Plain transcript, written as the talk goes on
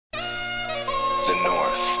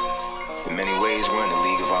In many ways, we're in a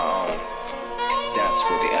league of our own, 'cause that's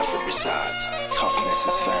where the effort resides. Toughness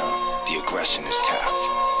is found, the aggression is tapped.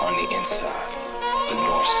 On the inside, the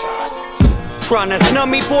north side. Tryna snub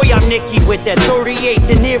me, boy, I'm Nicky with that 38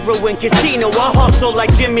 De Niro in Casino. I hustle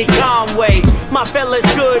like Jimmy Conway. My fellas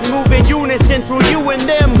good, move in unison through you and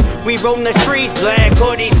them. We roam the streets, black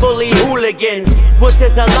hoodies, fully hooligans. What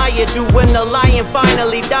does a liar do when the lion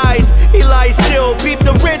finally dies? He lies still, peep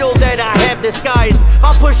the riddle that I have disguised.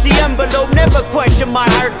 I'll push the envelope, never question my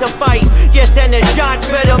heart to fight. Yes, and the shots,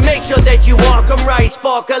 better make sure that you walk them right,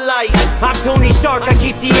 spark a light. I'm Tony Stark, I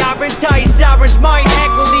keep the iron tight. Sirens might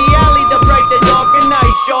heckle the alley, the bright, the dark and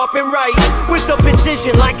night, sharp and right. With the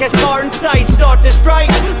precision like a Spartan sight, start to strike.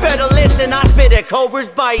 Better listen, I spit a cobra's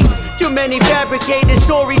bite. Too many fabricated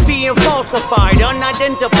stories being falsified,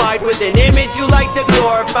 unidentified with an image you like to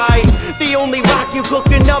glorify. The only rock you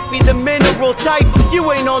cooking up be the mineral type.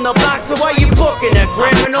 You ain't on the block, so why you booking a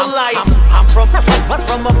criminal life? I'm from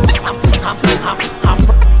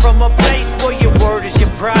a place where your word is your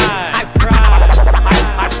pride.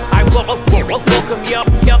 I welcome y'all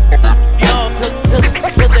to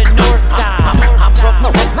the north side.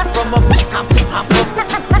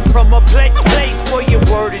 I'm from a place where your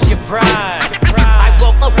word is your pride. I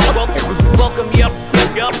welcome y'all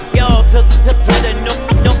to the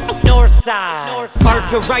north side.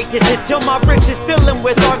 Arthritis until my wrist is filling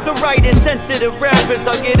with arthritis. Sensitive rappers,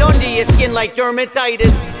 I'll get under your skin like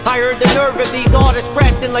dermatitis. I heard the nerve of these artists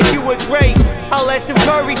crafting like you were great. I'll add some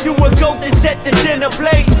curry to a goat and set the dinner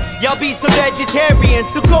plate. Y'all be some vegetarians,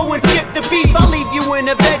 so go and skip the beef. I'll leave you in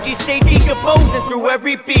a veggie state, decomposing through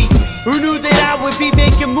every beat. Who knew that I would be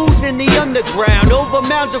making moves in the underground? Over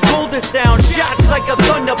mounds of golden sound, shots like a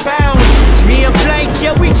thunder pound. Me and Blanxx,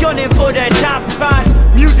 yeah, we gunning for that top spot.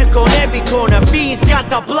 Music on every corner, fiends got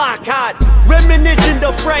the block hot. Reminiscing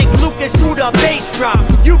to Frank Lucas through the bass drop.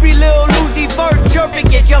 You be Lil Uzi Vert chirping,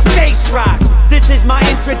 get your face rocked. This is my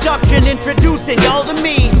introduction, introducing y'all to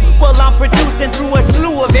me. Well, I'm producing through a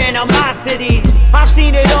slew of animosities. I've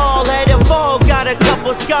seen it all, had a fall, got a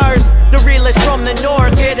couple scars. The realest from the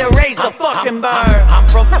north, here to raise the fucking bar. I'm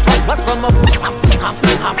from